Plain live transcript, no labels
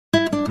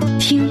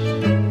听，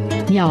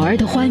鸟儿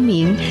的欢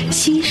鸣，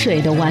溪水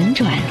的婉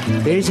转。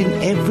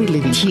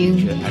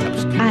听，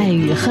爱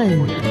与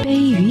恨，悲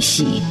与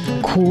喜，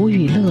苦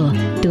与乐，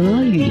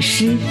得与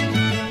失。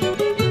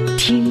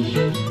听，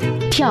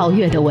跳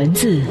跃的文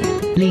字，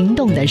灵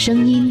动的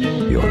声音。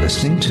You're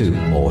listening to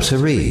More to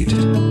Read。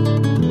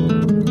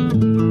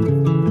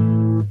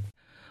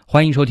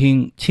 欢迎收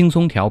听轻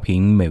松调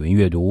频美文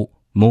阅读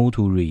More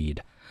to Read，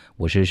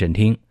 我是沈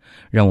听，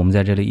让我们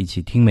在这里一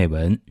起听美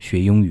文学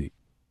英语。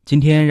今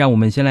天让我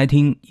们先来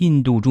听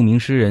印度著名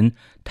诗人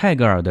泰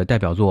戈尔的代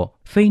表作《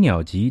飞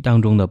鸟集》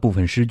当中的部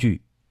分诗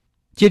句，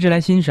接着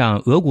来欣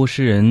赏俄国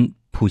诗人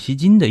普希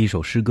金的一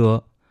首诗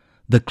歌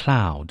The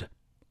Cloud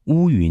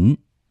乌云。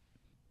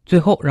最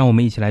后让我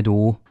们一起来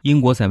读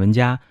英国散文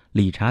家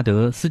理查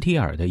德·斯提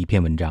尔的一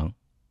篇文章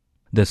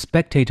The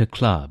Spectator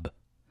Club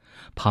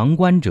旁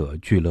观者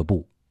俱乐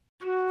部。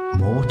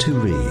 More to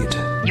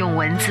Read， 用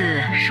文字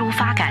抒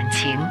发感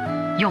情，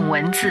用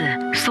文字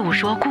诉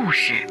说故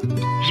事，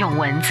用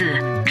文字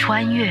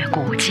穿越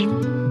古今。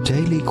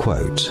 Daily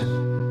Quote。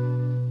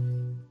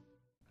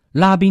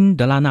 拉宾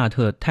德拉纳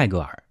特·泰戈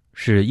尔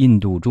是印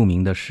度著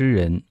名的诗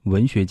人、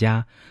文学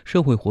家、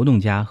社会活动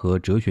家和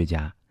哲学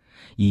家，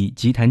以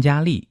吉檀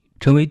迦利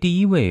成为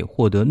第一位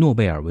获得诺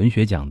贝尔文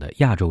学奖的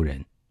亚洲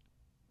人。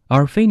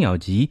而《飞鸟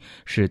集》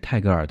是泰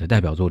戈尔的代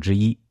表作之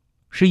一，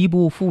是一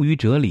部富于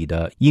哲理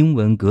的英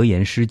文格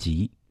言诗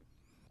集，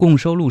共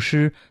收录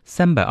诗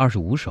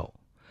325首，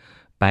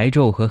白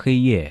昼和黑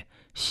夜，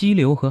溪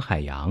流和海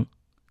洋，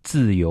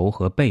自由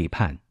和背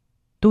叛，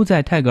都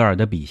在泰戈尔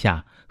的笔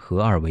下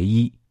合二为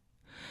一。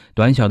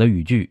短小的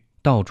语句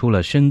道出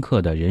了深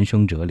刻的人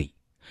生哲理，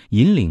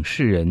引领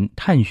世人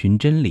探寻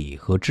真理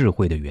和智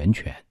慧的源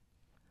泉。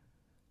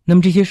那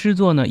么这些诗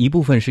作呢，一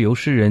部分是由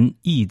诗人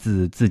译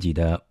自自己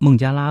的孟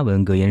加拉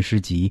文格言诗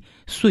集《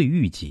岁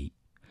玉集》，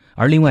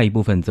而另外一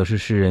部分则是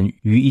诗人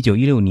于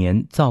1916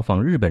年造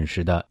访日本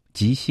时的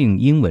即兴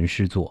英文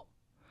诗作。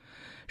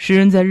诗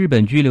人在日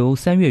本居留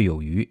3月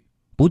有余，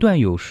不断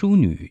有淑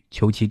女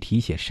求其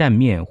题写扇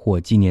面或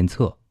纪念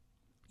册，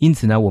因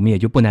此呢，我们也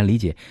就不难理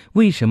解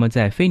为什么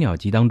在《飞鸟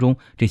集》当中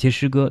这些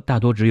诗歌大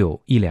多只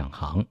有1-2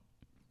行。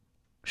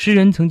诗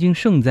人曾经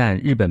盛赞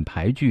日本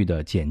俳句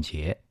的简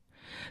洁，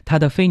他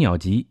的《飞鸟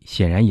集》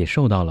显然也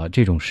受到了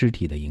这种诗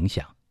体的影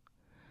响，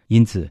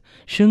因此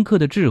深刻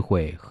的智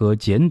慧和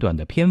简短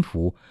的篇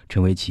幅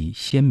成为其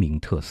鲜明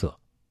特色。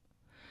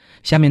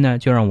下面呢，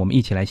就让我们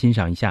一起来欣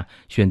赏一下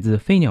选自《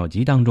飞鸟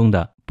集》当中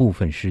的部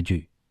分诗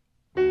句。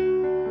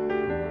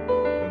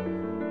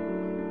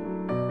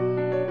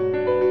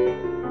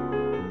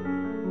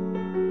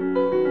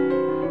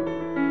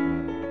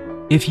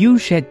If you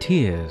shed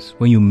tears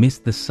when you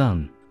miss the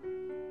sun,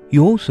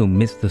 you also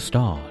miss the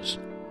stars.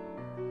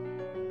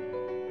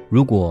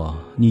 如果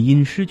你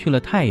因失去了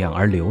太阳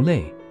而流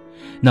泪，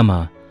那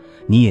么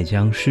你也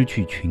将失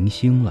去群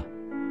星了。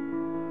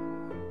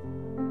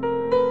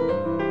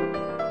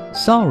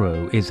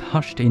Sorrow is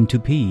hushed into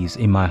peace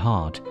in my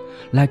heart,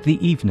 like the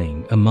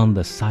evening among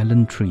the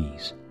silent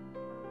trees.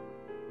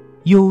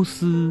 忧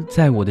思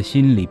在我的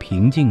心里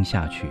平静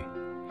下去，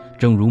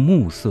正如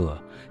暮色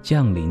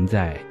降临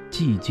在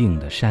寂静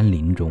的山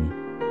林中。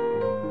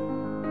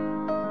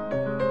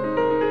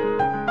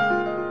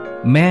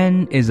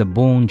Man is a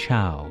born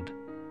child.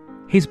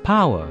 His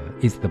power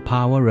is the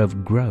power of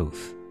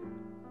growth.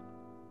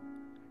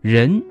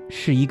 人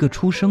是一个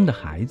出生的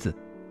孩子，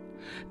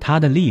他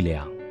的力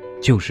量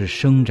就是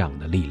生长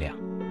的力量。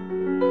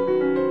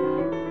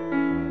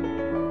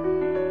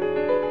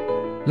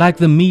Like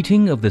the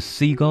meeting of the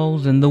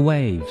seagulls and the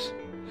waves,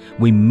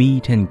 we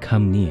meet and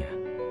come near.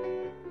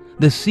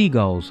 The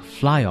seagulls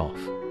fly off,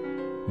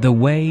 the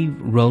wave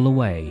roll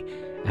away,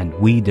 and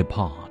we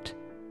depart.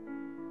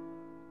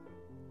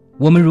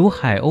 我们如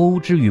海鸥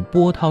之与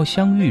波涛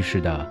相遇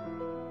似的，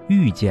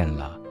遇见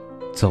了，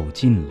走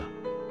近了。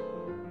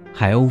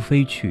海鸥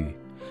飞去，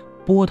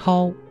波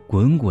涛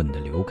滚滚地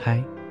流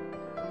开，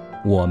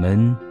我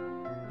们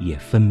也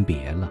分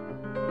别了。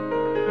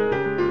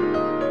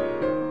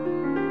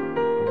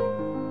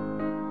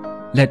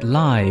Let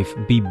life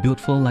be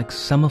beautiful like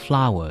summer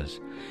flowers,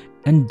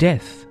 and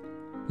death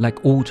like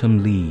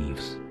autumn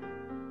leaves.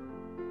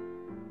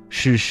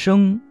 使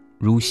生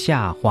如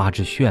夏花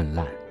之绚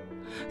烂，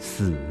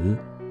死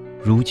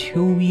如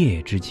秋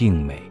叶之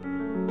静美。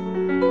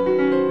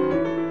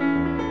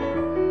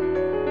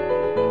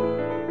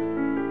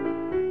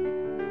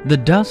The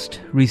dust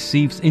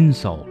receives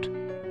insult,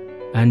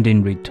 and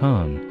in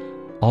return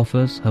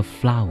offers her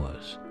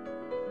flowers.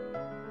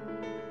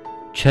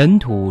 尘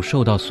土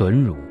受到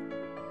损辱，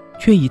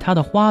却以它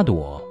的花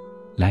朵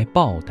来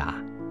报答。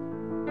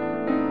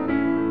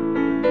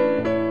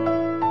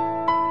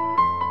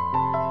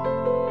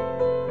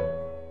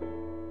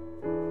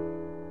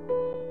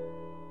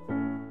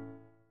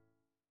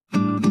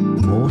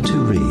More to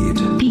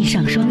Read。 闭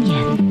上双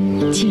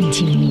眼，静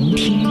静聆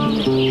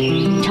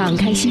听，敞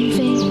开心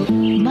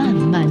扉，慢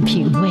慢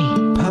品味。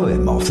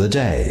 Poem of the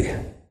Day。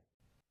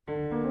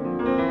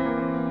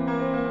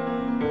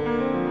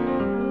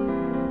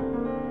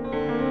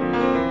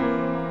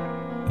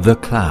The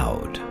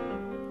Cloud,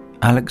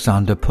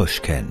 Alexander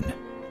Pushkin.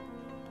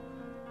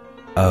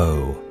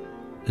 O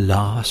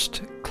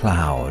last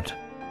cloud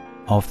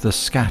of the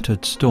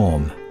scattered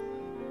storm,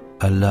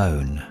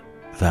 alone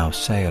thou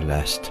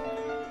sailest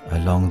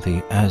along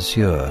the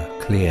azure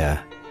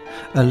clear,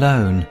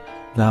 alone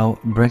thou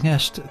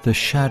bringest the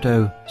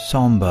shadow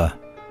sombre,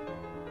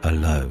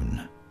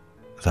 alone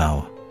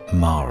thou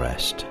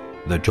marrest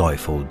the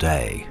joyful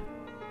day.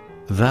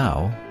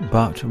 Thou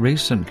but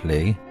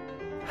recently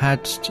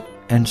hadst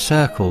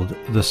encircled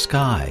the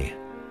sky,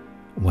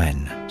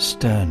 when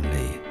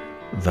sternly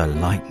the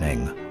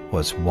lightning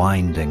was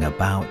winding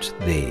about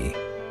thee.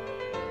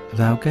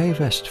 Thou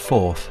gavest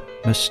forth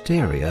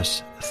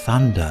mysterious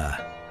thunder,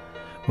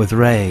 with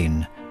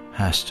rain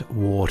hast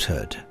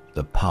watered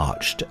the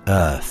parched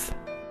earth.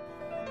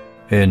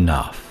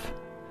 Enough.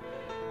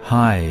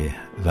 Hie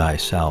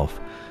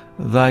thyself,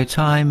 thy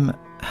time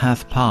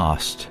hath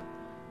passed.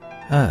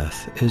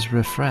 Earth is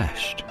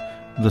refreshed,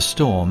 the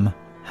storm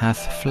hath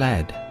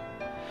fled,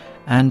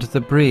 and the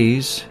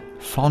breeze,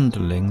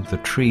 fondling the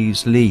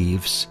trees'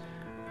 leaves,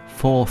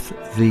 forth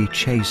thee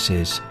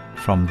chases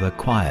from the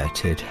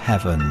quieted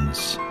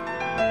heavens.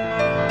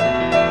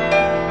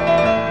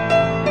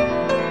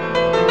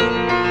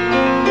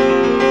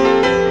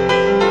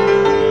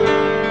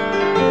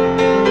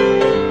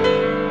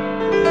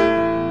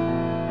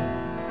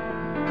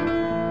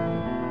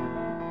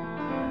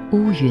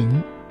乌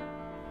云，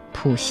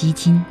普希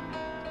金。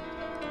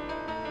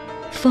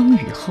风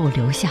雨后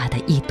留下的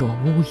一朵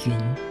乌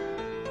云，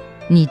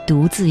你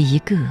独自一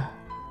个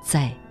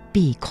在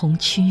碧空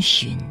逡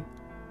巡，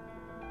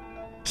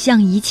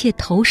像一切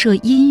投射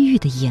阴郁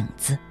的影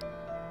子，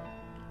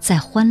在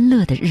欢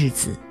乐的日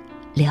子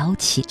撩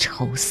起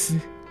愁思。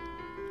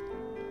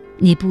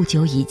你不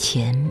久以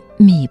前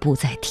密布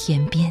在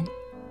天边，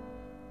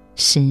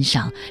身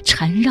上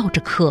缠绕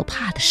着可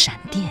怕的闪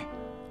电，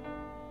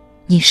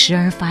你时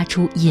而发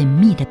出隐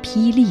秘的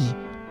霹雳，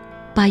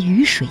把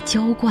雨水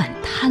浇灌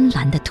贪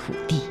婪的土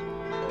地。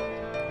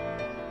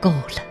够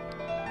了，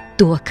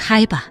躲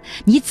开吧，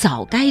你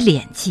早该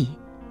敛迹。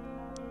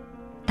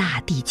大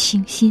地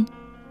清新，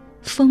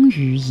风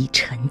雨已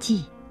沉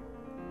寂，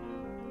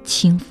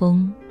清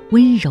风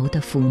温柔地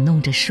抚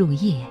弄着树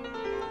叶，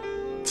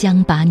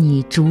将把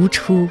你逐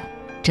出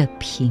这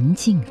平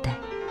静的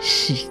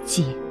世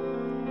界。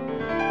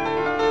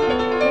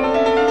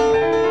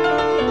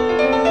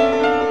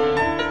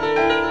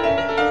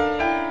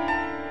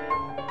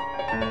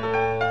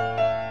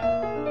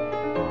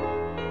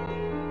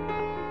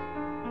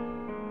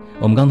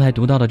我们刚才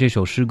读到的这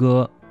首诗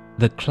歌《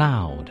The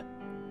Cloud》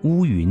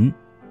乌云，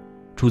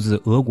出自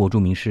俄国著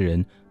名诗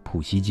人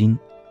普希金。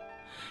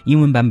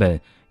英文版本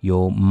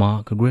由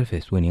Mark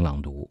Griffiths 为您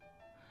朗读，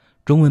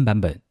中文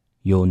版本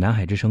由南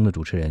海之声的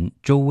主持人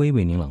周薇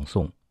为您朗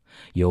诵，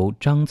由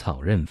张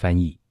草任翻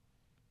译。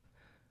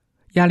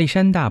亚历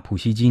山大·普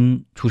希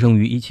金出生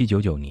于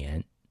1799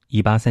年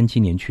，1837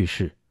年去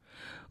世，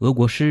俄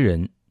国诗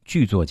人、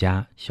剧作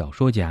家、小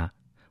说家、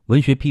文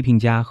学批评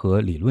家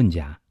和理论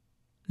家，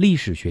历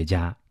史学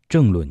家、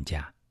政论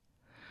家。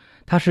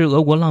他是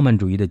俄国浪漫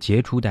主义的杰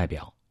出代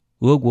表，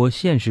俄国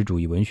现实主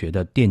义文学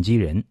的奠基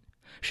人，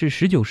是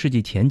19世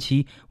纪前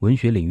期文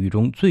学领域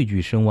中最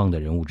具声望的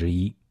人物之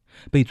一，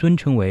被尊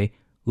称为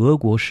俄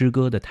国诗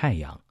歌的太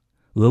阳、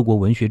俄国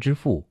文学之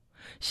父、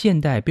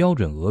现代标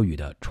准俄语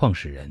的创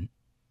始人。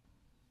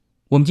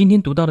我们今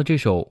天读到的这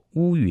首《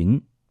乌云》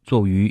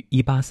作于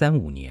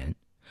1835年，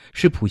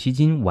是普希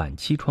金晚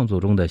期创作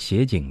中的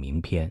写景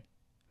名篇。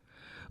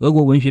俄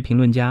国文学评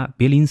论家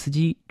别林斯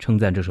基称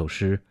赞这首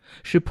诗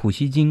是普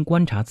希金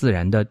观察自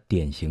然的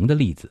典型的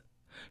例子，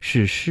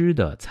是诗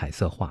的彩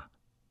色画。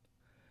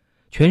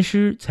全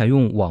诗采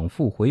用往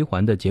复回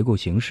环的结构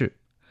形式，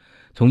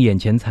从眼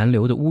前残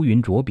留的乌云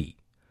着笔，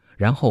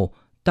然后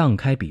荡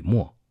开笔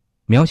墨，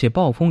描写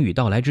暴风雨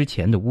到来之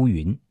前的乌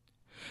云，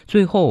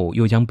最后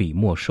又将笔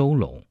墨收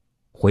拢，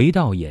回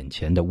到眼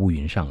前的乌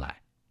云上来。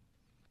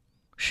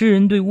诗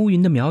人对乌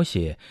云的描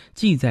写，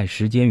既在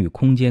时间与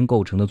空间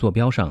构成的坐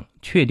标上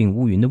确定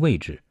乌云的位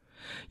置，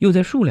又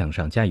在数量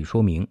上加以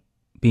说明，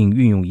并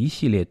运用一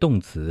系列动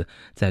词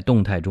在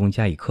动态中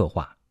加以刻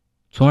画，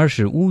从而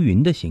使乌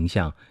云的形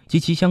象及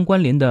其相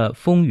关联的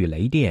风雨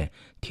雷电、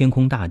天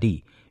空大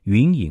地、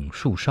云影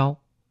树梢，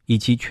以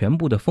其全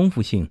部的丰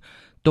富性，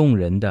动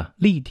人的、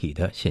立体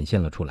的显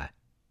现了出来。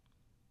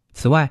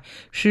此外，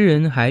诗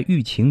人还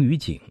寓情于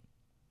景，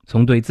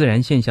从对自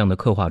然现象的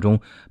刻画中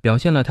表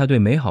现了他对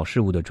美好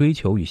事物的追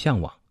求与向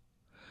往。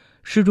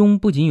诗中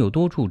不仅有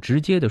多处直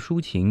接的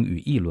抒情与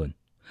议论，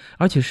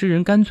而且诗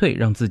人干脆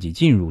让自己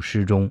进入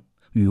诗中，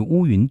与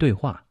乌云对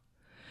话，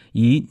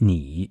以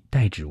你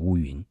代指乌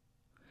云。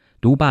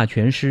读罢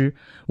全诗，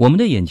我们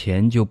的眼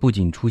前就不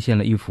仅出现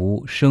了一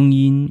幅声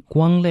音、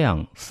光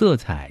亮、色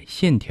彩、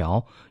线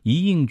条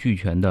一应俱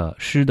全的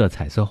诗的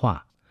彩色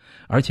画，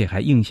而且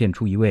还映现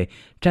出一位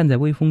站在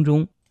微风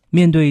中，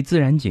面对自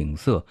然景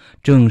色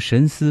正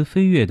神思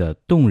飞跃的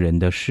动人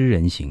的诗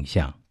人形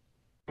象。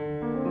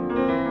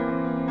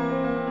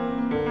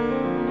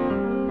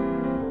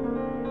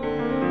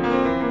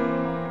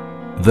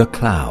The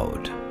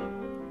Cloud,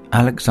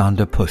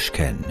 Alexander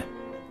Pushkin.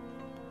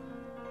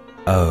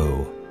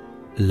 Oh,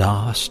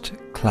 last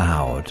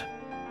cloud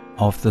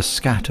of the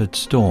scattered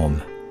storm,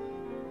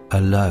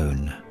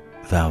 alone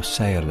thou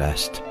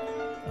sailest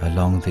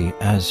along the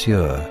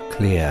azure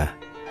clear,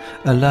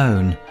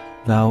 alone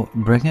thou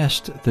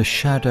bringest the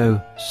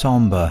shadow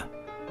sombre,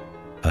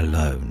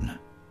 alone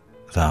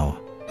thou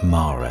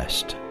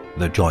marrest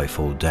the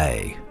joyful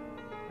day.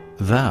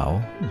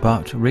 Thou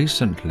but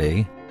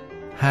recently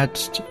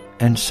hadst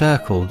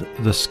encircled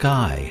the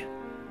sky,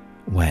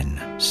 when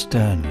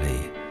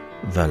sternly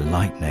the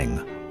lightning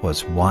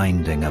was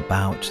winding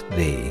about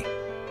thee.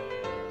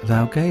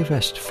 Thou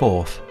gavest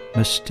forth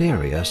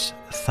mysterious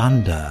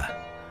thunder,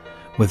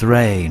 with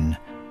rain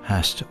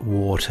hast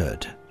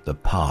watered the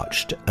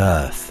parched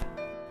earth.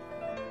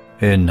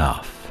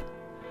 Enough.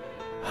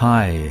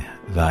 Hie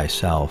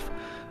thyself,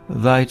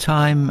 thy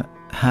time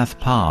hath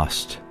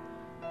passed.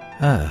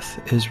 Earth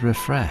is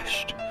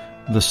refreshed,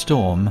 the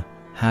storm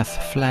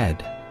hath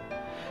fled,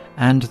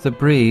 and the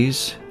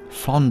breeze,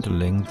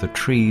 fondling the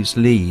trees'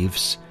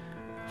 leaves,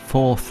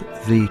 forth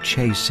thee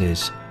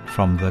chases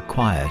from the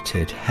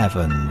quieted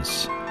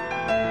heavens.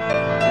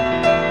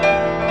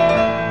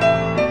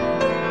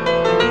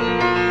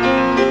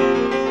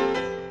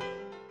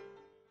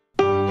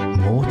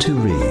 More to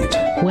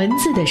read. 文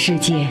字的世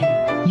界，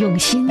用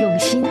心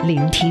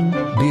聆听。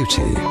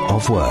 Beauty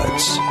of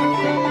words.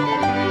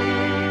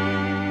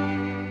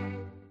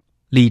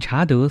 理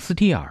查德·斯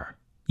蒂尔，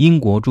英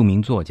国著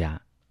名作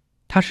家，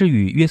他是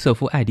与约瑟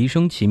夫·爱迪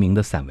生齐名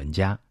的散文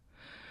家。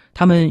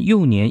他们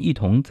幼年一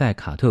同在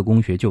卡特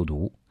公学就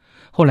读，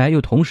后来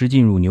又同时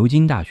进入牛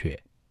津大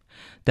学。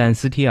但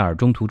斯蒂尔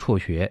中途辍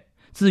学，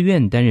自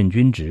愿担任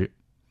军职。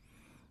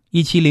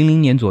1700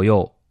年左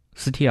右，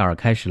斯蒂尔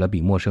开始了笔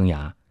墨生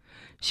涯，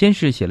先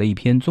是写了一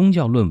篇宗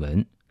教论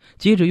文，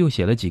接着又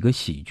写了几个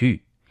喜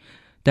剧。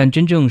但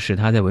真正使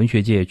他在文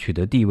学界取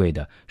得地位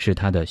的是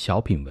他的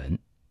小品文。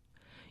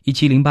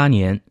1708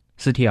年，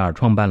斯蒂尔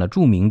创办了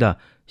著名的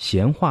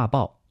闲话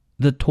报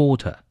The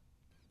Tortoise，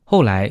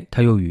 后来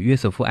他又与约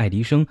瑟夫·爱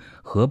迪生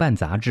合办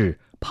杂志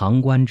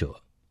旁观者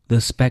The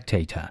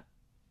Spectator。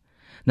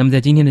 那么在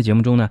今天的节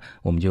目中呢，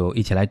我们就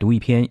一起来读一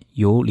篇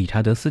由理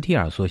查德·斯蒂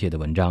尔所写的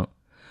文章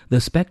The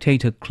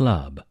Spectator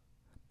Club，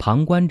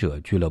 旁观者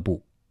俱乐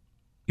部。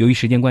由于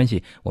时间关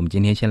系，我们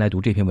今天先来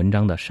读这篇文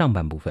章的上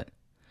半部分，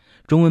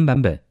中文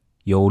版本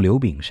由刘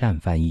炳善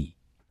翻译。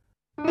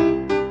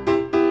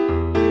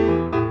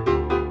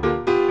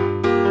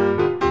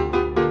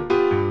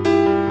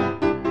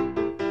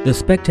The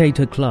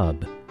Spectator Club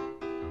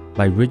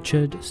by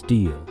Richard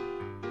Steele，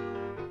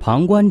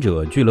 旁观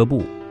者俱乐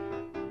部，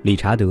理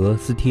查德·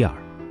斯蒂尔。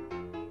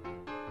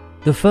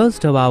The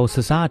first of our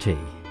society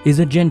is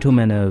a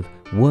gentleman of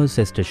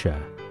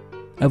Worcestershire,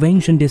 of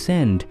ancient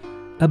descent,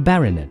 a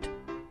baronet.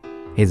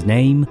 His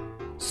name,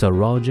 Sir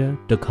Roger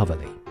de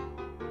Coverley.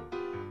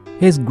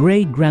 His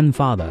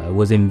great-grandfather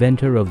was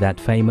inventor of that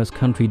famous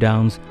country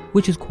dance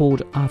which is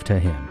called after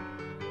him.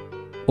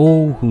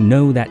 All who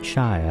know that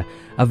shire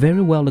are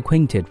very well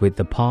acquainted with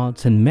the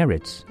parts and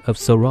merits of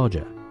Sir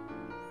Roger.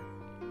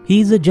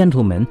 He is a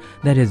gentleman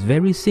that is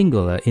very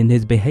singular in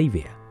his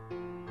behavior,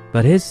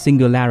 but his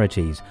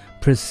singularities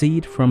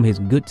proceed from his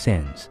good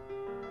sense,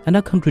 and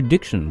are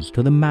contradictions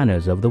to the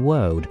manners of the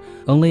world,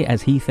 only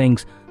as he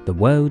thinks the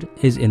world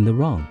is in the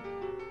wrong.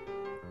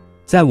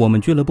 在我们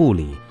俱乐部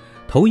里，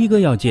头一个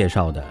要介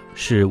绍的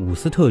是伍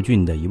斯特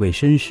郡的一位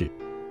绅士，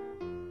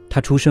他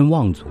出身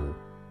望族，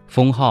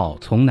封号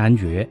从男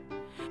爵，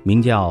名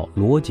叫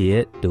罗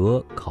杰·德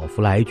·考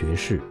弗莱爵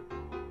士。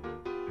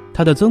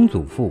他的曾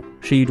祖父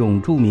是一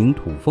种著名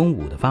土风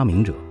舞的发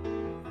明者，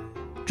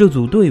这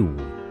组队伍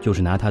就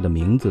是拿他的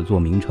名字做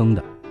名称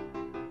的。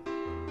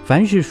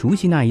凡是熟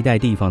悉那一带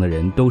地方的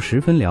人都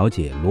十分了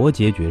解罗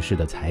杰爵士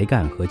的才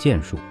干和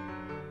剑术。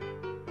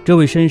这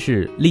位绅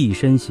士立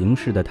身行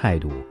事的态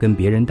度跟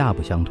别人大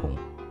不相同，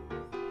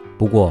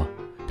不过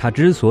他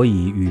之所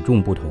以与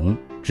众不同，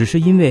只是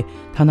因为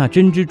他那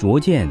真知灼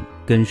见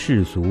跟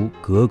世俗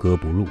格格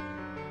不入，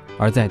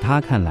而在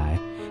他看来，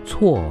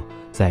错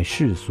在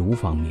世俗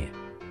方面。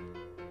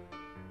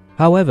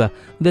However,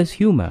 this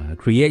humor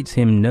creates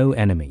him no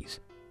enemies,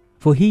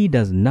 for he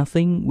does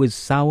nothing with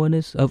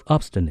sourness of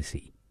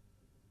obstinacy,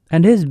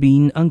 and his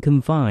being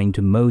unconfined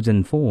to modes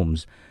and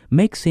forms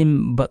makes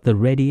him but the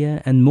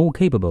readier and more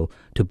capable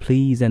to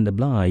please and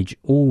oblige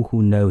all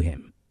who know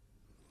him.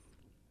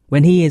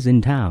 When he is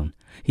in town,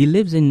 he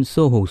lives in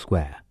Soho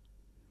Square.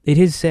 It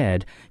is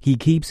said he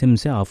keeps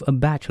himself a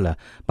bachelor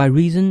by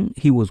reason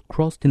he was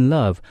crossed in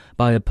love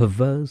by a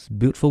perverse,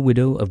 beautiful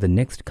widow of the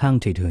next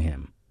county to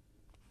him.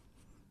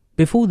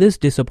 Before this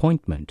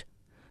disappointment,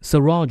 Sir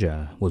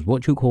Roger was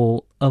what you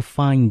call a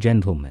fine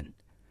gentleman,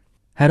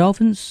 had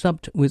often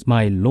supped with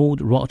my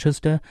Lord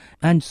Rochester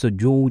and Sir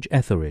George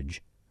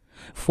Etheridge,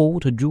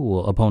 fought a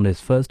duel upon his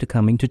first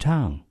coming to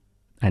town,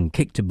 and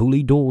kicked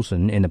Bully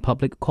Dawson in a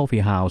public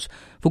coffee-house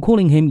for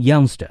calling him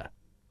youngster.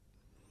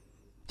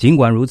 尽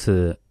管如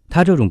此，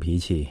他这种脾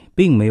气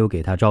并没有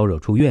给他招惹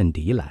出怨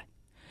敌来，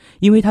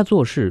因为他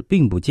做事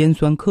并不尖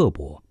酸刻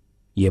薄，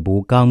也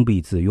不刚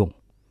愎自用，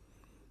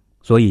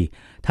所以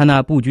他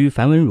那不拘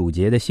繁文缛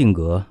节的性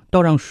格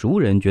倒让熟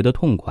人觉得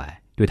痛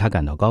快，对他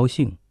感到高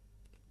兴。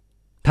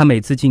他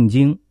每次进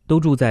京都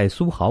住在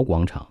苏豪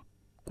广场，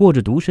过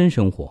着独身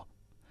生活。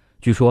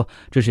据说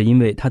这是因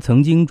为他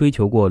曾经追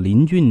求过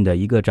邻郡的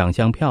一个长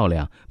相漂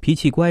亮、脾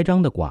气乖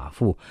张的寡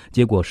妇，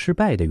结果失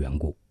败的缘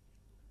故。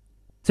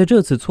在这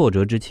次挫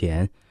折之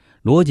前，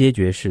罗杰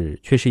爵士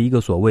却是一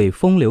个所谓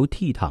风流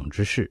倜傥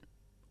之士，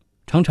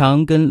常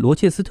常跟罗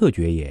切斯特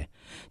爵爷、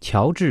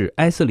乔治·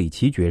埃斯里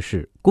奇爵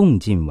士共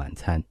进晚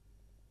餐。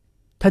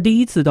他第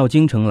一次到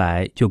京城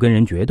来就跟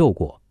人决斗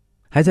过，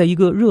还在一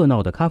个热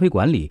闹的咖啡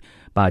馆里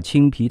把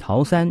青皮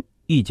桃三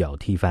一脚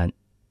踢翻，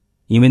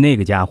因为那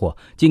个家伙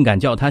竟敢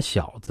叫他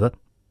小子。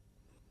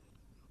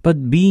But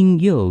being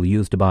ill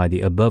used by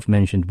the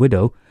above-mentioned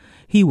widow,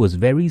 he was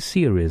very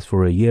serious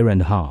for a year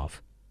and a half,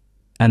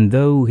 and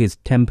though his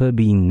temper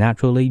being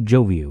naturally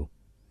jovial,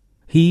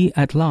 he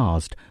at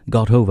last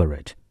got over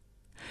it.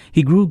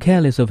 He grew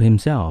careless of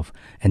himself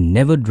and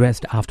never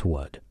dressed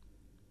afterward.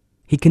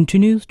 He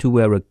continues to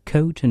wear a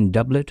coat and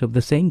doublet of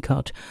the same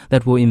cut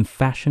that were in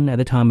fashion at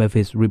the time of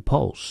his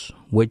repulse,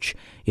 which,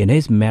 in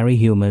his merry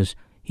humours,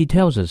 he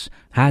tells us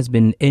has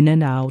been in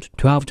and out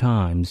 12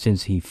 times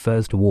since he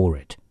first wore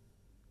it.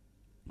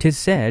 'Tis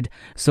said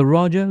Sir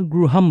Roger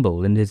grew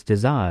humble in his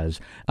desires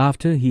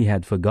after he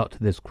had forgot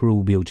this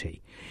cruel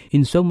beauty,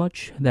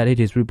 insomuch that it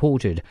is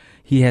reported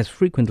he has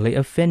frequently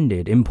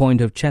offended in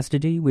point of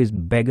chastity with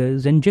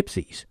beggars and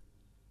gypsies.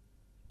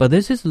 But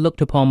this is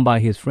looked upon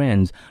by his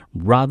friends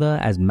rather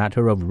as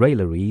matter of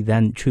raillery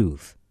than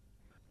truth.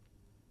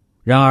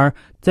 然而，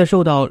在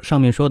受到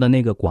上面说的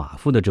那个寡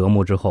妇的折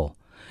磨之后，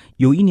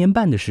有1年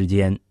半的时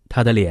间，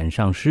他的脸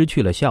上失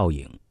去了笑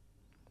影。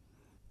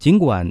尽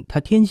管他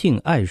天性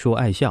爱说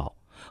爱笑，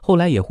后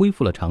来也恢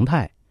复了常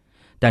态，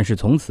但是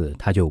从此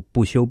他就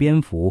不修边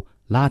幅，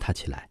邋遢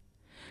起来，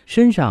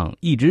身上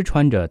一直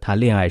穿着他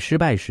恋爱失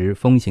败时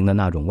风行的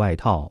那种外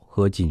套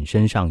和紧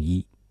身上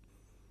衣。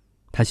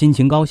他心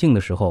情高兴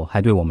的时候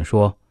还对我们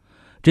说，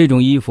这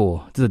种衣服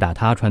自打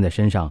他穿在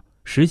身上，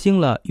时兴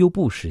了又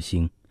不时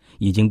兴，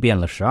已经变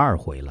了12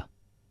回了。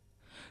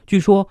据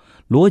说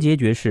罗杰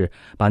爵士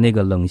把那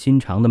个冷心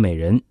肠的美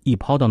人一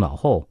抛到脑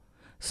后，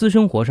私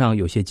生活上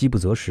有些饥不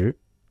择食，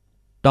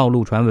道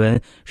路传闻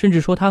甚至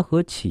说他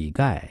和乞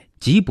丐、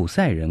吉普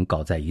赛人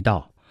搞在一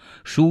道，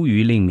疏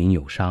于令民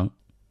有伤。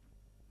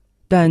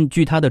但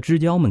据他的知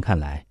交们看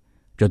来，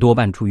这多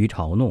半出于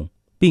嘲弄，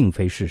并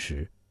非事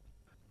实。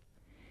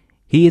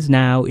He is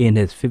now in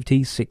his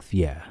 56th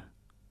year,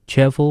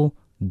 cheerful,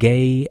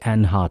 gay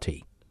and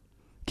hearty,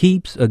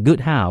 keeps a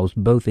good house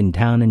both in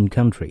town and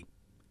country,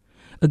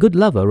 a good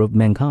lover of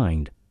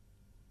mankind.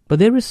 But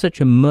there is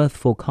such a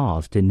mirthful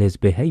cast in his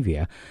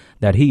behavior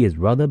that he is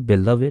rather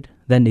beloved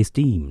than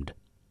esteemed.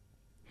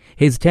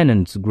 His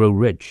tenants grow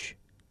rich.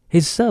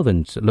 His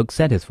servants look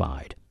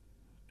satisfied.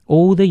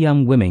 All the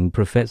young women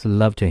profess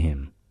love to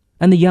him,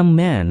 and the young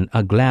men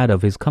are glad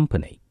of his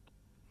company.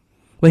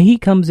 When he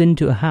comes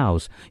into a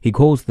house, he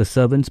calls the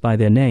servants by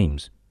their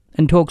names,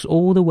 and talks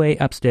all the way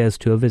upstairs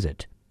to a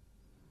visit.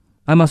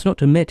 I must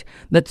not omit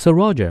that Sir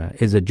Roger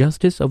is a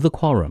justice of the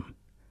quorum,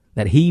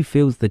 that he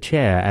fills the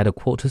chair at a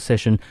quarter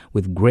session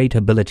with great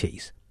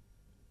abilities,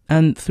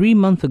 and 3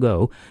 months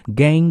ago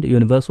gained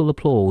universal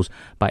applause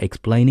by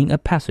explaining a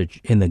passage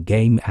in the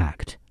Game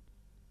Act.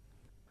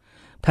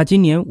 他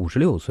今年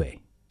56岁，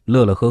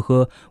乐乐呵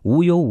呵，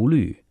无忧无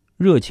虑，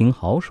热情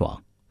豪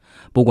爽，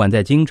不管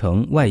在京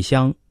城外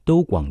乡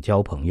都广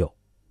交朋友，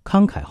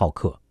慷慨好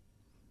客。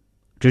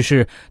只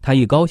是他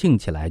一高兴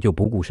起来就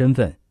不顾身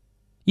份，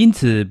因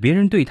此别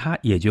人对他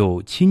也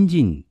就亲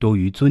近多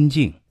于尊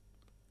敬。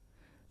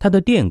他的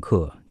店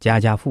客家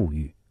家富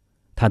裕，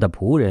他的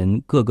仆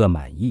人个个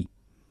满意，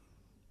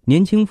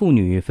年轻妇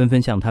女纷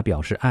纷向他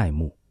表示爱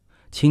慕，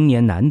青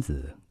年男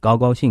子高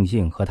高兴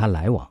兴和他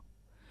来往。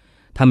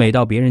他每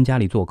到别人家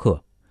里做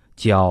客，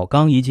脚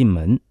刚一进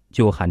门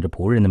就喊着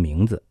仆人的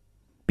名字，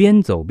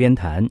边走边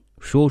谈，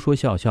说说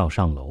笑笑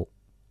上楼。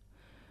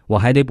我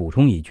还得补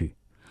充一句，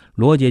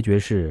罗杰爵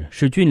士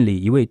是郡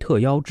里一位特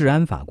邀治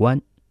安法官，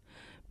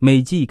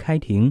每季开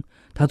庭，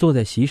他坐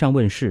在席上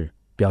问事，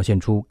表现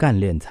出干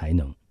练才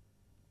能。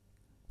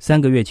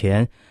3个月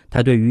前，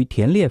他对于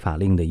田猎法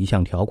令的一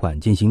项条款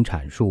进行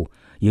阐述，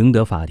赢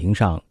得法庭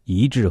上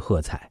一致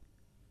喝彩。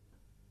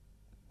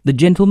The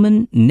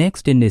gentleman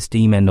next in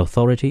esteem and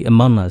authority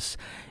among us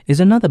is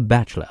another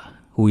bachelor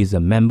who is a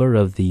member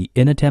of the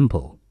Inner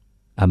Temple,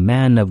 a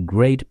man of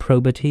great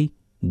probity,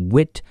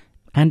 wit,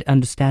 and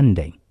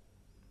understanding.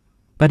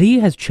 But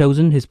he has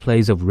chosen his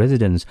place of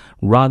residence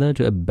rather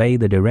to obey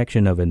the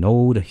direction of an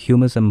old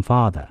humoursome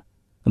father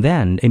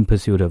than in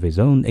pursuit of his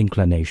own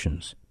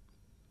inclinations.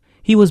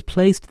 He was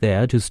placed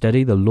there to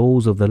study the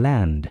laws of the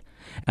land,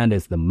 and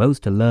is the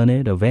most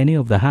learned of any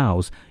of the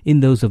house in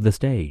those of the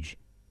stage.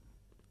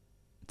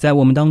 在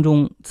我们当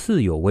中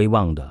次有威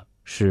望的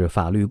是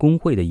法律公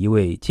会的一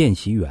位见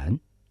习员，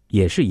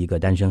也是一个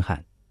单身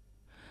汉。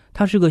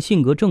他是个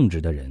性格正直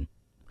的人，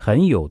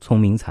很有聪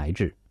明才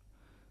智。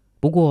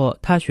不过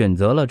他选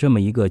择了这么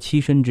一个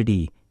栖身之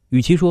地，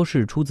与其说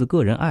是出自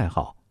个人爱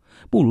好，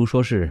不如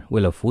说是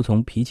为了服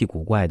从脾气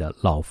古怪的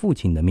老父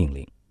亲的命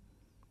令。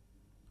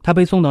他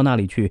被送到那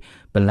里去，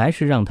本来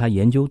是让他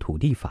研究土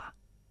地法，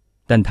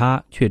但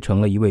他却成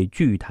了一位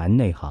巨谈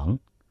内行，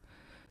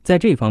在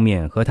这方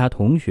面和他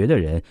同学的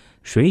人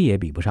谁也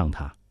比不上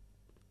他。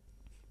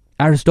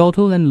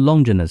Aristotle and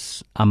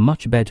Longinus are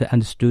much better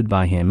understood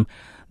by him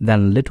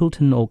than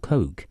Littleton or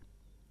Coke.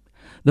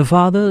 The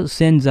father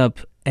sends up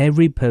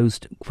every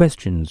post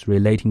questions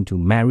relating to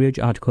marriage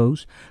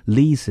articles,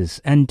 leases,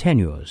 and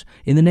tenures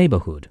in the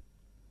neighborhood,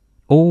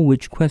 all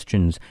which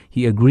questions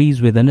he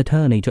agrees with an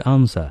attorney to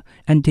answer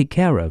and take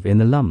care of in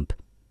the lump.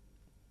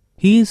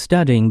 He is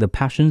studying the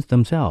passions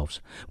themselves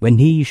when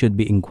he should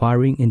be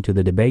inquiring into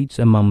the debates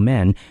among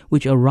men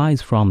which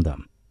arise from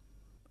them.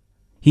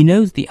 He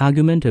knows the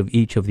argument of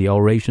each of the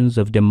orations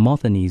of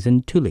Demosthenes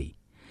and Tully,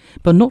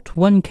 but not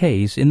one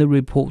case in the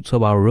reports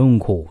of our own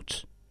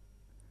courts.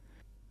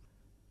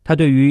 他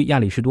对于亚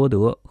里士多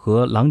德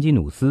和朗基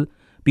努斯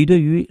比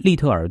对于利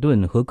特尔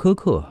顿和科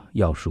克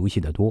要熟悉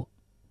得多。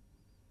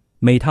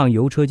每趟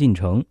邮车进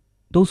城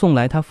都送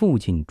来他父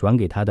亲转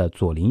给他的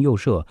左邻右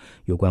舍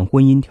有关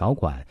婚姻条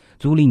款、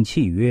租赁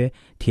契约、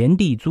田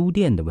地租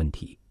佃的问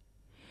题。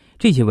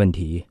这些问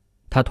题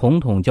他统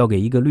统交给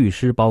一个律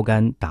师包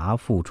干答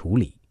复处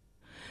理，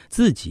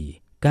自己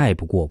概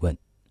不过问。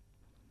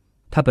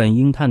他本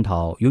应探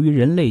讨由于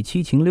人类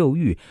七情六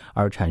欲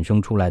而产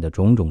生出来的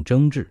种种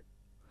争执，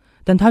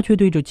但他却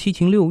对这七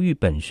情六欲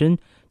本身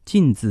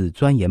尽自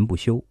钻研不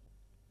休。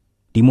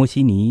迪摩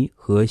西尼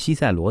和西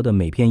塞罗的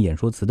每篇演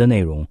说词的内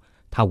容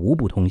他无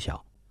不通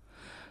晓，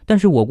但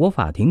是我国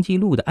法庭记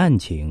录的案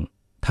情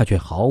他却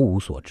毫无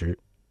所知。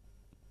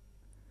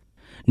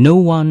No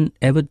one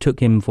ever took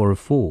him for a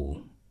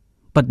fool,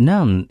 but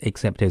none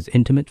except his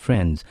intimate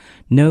friends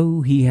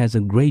know he has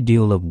a great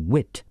deal of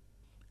wit.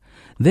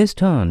 This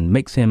turn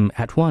makes him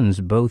at once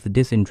both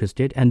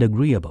disinterested and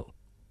agreeable.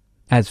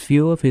 As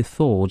few of his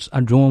thoughts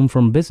are drawn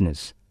from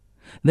business,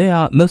 they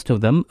are most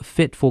of them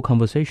fit for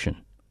conversation.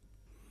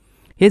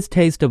 His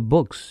taste of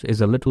books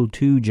is a little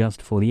too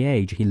just for the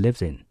age he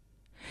lives in.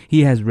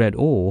 He has read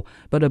all,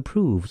 but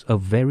approves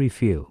of very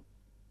few.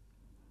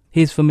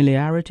 His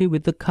familiarity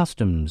with the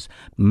customs,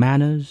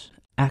 manners,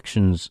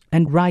 actions,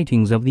 and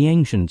writings of the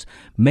ancients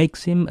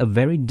makes him a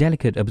very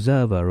delicate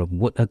observer of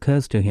what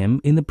occurs to him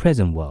in the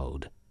present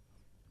world.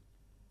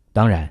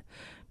 当然，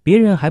别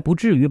人还不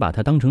至于把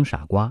他当成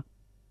傻瓜，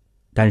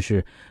但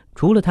是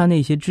除了他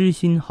那些知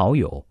心好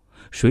友，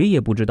谁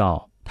也不知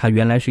道他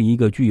原来是一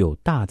个具有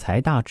大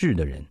才大智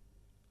的人。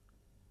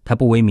他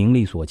不为名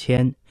利所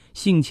牵，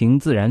性情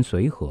自然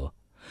随和，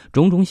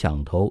种种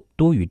想头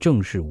多与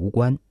正事无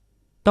关，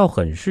倒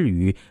很适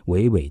于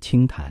娓娓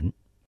轻谈。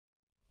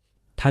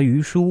他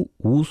于书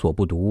无所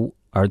不读，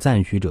而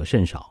赞许者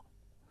甚少。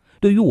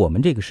对于我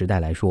们这个时代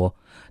来说，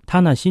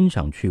他那欣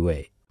赏趣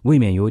味未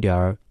免有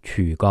点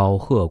曲高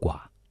和寡。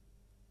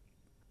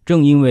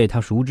正因为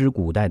他熟知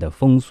古代的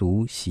风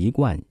俗习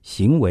惯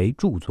行为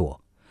著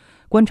作，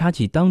观察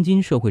起当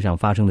今社会上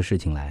发生的事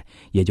情来，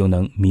也就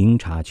能明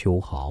察秋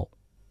毫。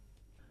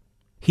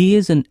He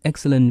is an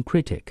excellent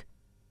critic,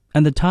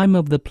 and the time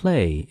of the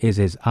play is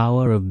his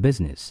hour of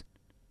business.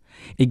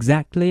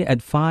 Exactly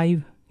at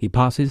 5, he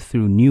passes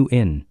through New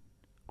Inn,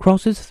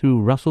 crosses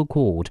through Russell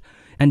Court,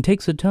 and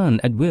takes a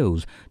turn at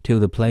Will's till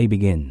the play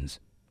begins.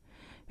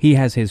 He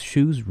has his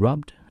shoes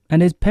rubbed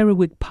and his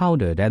periwig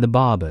powdered at the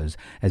barber's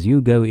as you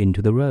go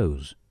into the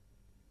rows.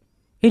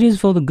 It is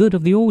for the good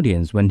of the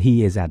audience when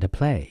he is at a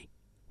play,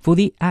 for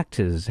the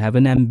actors have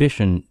an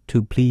ambition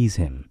to please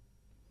him.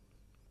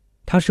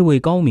 他是位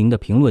高明的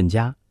评论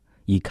家，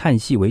以看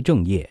戏为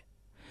正业。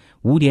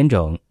5点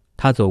整，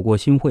他走过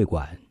新会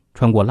馆，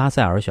穿过拉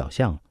塞尔小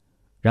巷，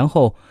然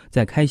后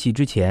在开戏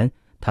之前，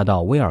他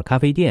到威尔咖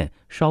啡店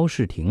稍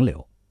事停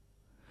留，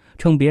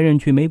趁别人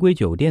去玫瑰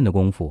酒店的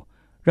功夫，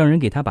让人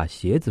给他把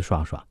鞋子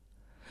刷刷，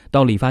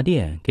到理发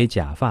店给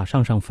假发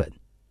上上粉。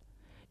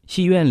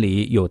戏院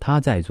里有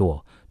他在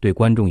做，对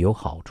观众有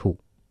好处，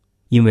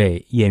因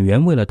为演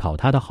员为了讨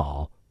他的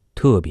好，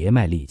特别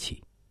卖力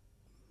气。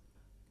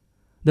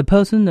The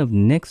person of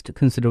next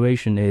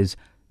consideration is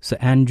Sir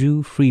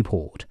Andrew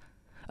Freeport,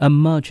 a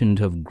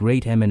merchant of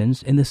great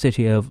eminence in the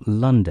city of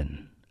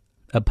London,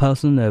 a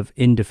person of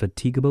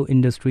indefatigable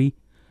industry,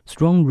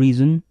 strong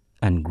reason,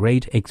 and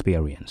great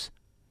experience.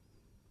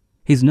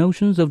 His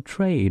notions of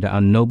trade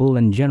are noble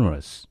and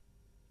generous,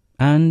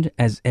 and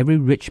as every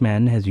rich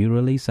man has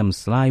usually some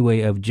sly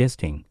way of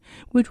jesting,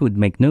 which would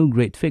make no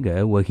great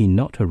figure were he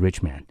not a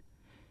rich man,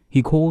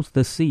 he calls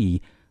the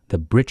sea the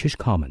British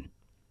Common.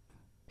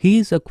 He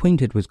is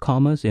acquainted with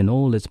commerce in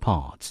all its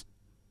parts,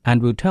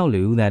 and will tell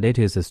you that it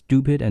is a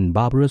stupid and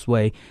barbarous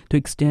way to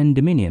extend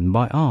dominion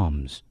by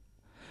arms,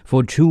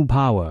 for true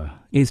power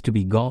is to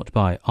be got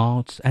by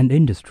arts and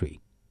industry.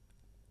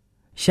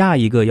 下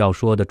一个要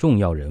说的重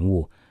要人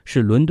物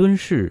是伦敦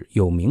市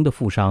有名的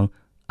富商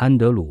安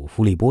德鲁·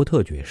弗里波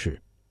特爵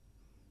士。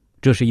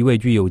这是一位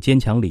具有坚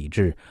强理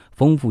智、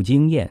丰富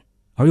经验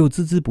而又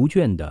孜孜不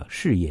倦的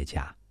事业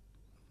家。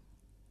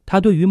他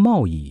对于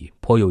贸易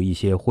颇有一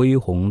些恢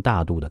宏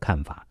大度的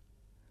看法，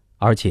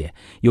而且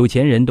有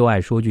钱人都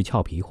爱说句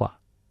俏皮话，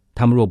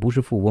他们若不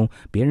是富翁，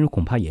别人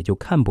恐怕也就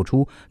看不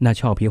出那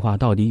俏皮话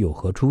到底有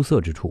何出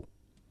色之处。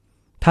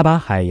他把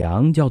海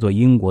洋叫做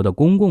英国的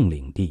公共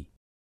领地，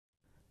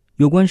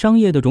有关商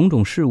业的种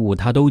种事物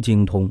他都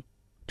精通，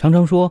常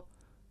常说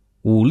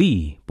武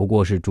力不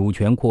过是主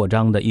权扩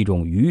张的一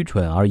种愚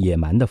蠢而野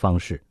蛮的方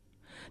式，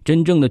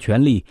真正的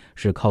权力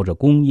是靠着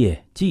工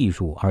业技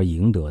术而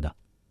赢得的。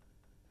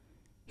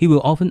He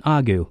will often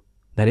argue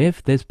that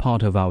if this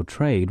part of our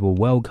trade were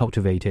well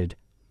cultivated,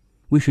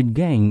 we should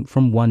gain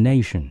from one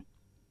nation,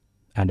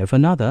 and if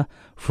another,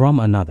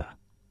 from another.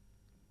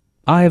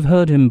 I have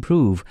heard him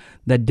prove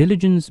that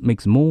diligence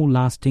makes more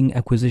lasting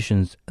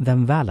acquisitions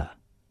than valor,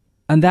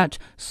 and that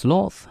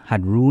sloth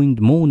had ruined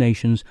more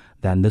nations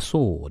than the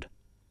sword.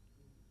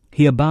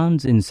 He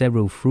abounds in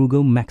several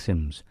frugal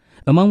maxims,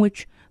 among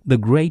which the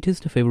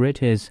greatest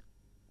favorite is,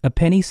 "A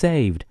penny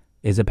saved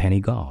is a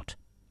penny got."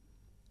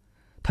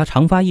 他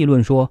常发议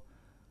论说，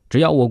只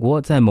要我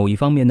国在某一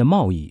方面的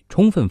贸易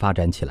充分发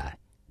展起来，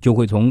就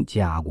会从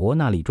甲国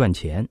那里赚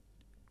钱，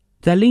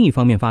在另一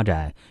方面发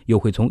展又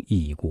会从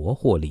乙国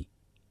获利。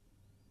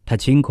他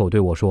亲口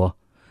对我说，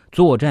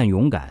作战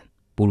勇敢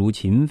不如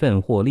勤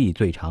奋获利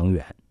最长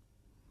远。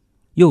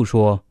又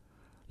说，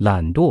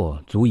懒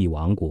惰足以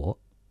亡国，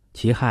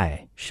其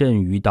害甚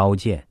于刀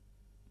剑。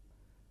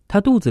他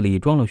肚子里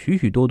装了许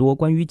许多多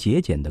关于节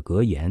俭的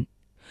格言，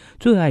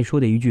最爱说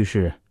的一句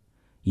是，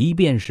一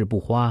便士不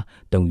花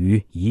等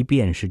于一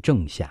便士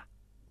正下。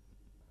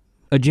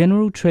A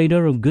general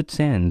trader of good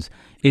sense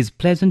is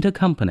pleasanter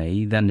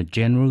company than a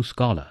general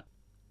scholar.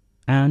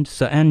 And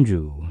Sir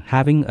Andrew,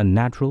 having a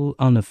natural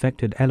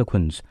unaffected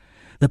eloquence,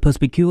 the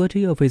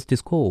perspicuity of his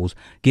discourse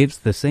gives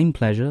the same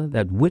pleasure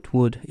that wit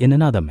would in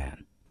another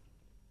man.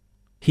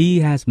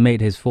 He has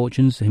made his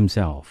fortunes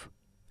himself,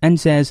 and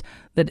says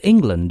that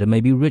England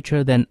may be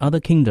richer than other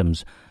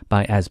kingdoms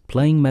by as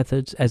plain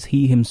methods as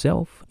he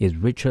himself is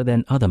richer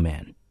than other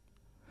men.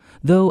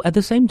 Though at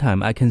the same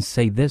time I can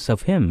say this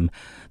of him,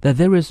 that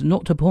there is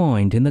not a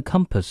point in the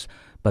compass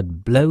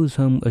but blows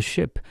home a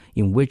ship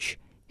in which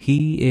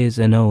he is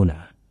an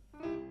owner.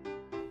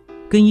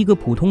 跟一个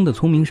普通的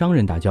聪明商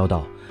人打交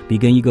道，比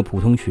跟一个普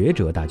通学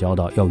者打交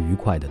道要愉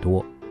快得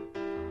多。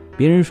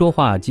别人说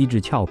话机智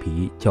俏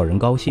皮，叫人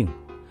高兴；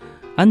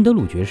安德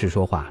鲁爵士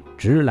说话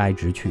直来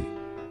直去，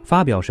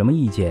发表什么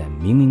意见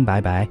明明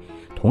白白，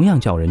同样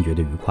叫人觉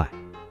得愉快。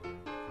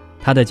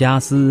他的家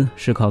私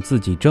是靠自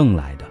己挣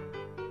来的。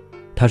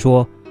他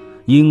说，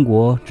英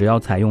国只要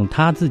采用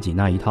他自己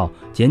那一套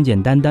简简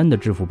单单的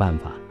致富办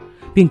法，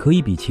便可以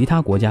比其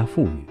他国家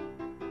富裕。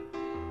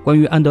关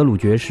于安德鲁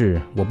爵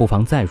士，我不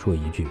妨再说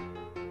一句，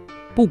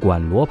不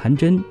管罗盘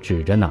针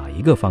指着哪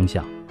一个方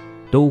向，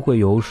都会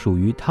有属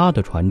于他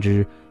的船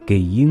只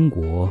给英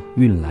国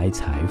运来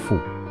财富。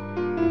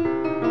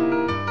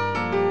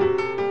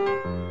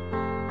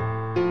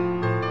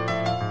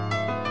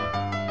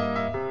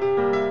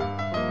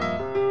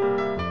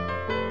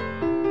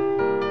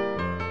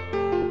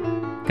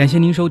感谢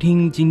您收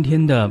听今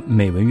天的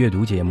美文阅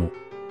读节目，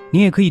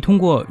您也可以通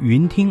过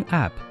云听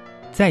App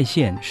在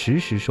线实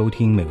时收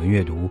听美文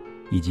阅读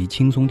以及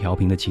轻松调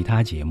频的其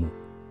他节目。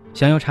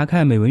想要查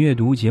看美文阅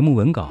读节目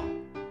文稿，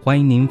欢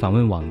迎您访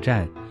问网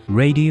站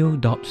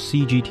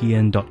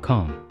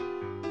radio.cgtn.com。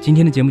 今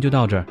天的节目就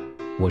到这儿，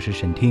我是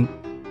沈听，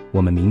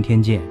我们明天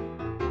见。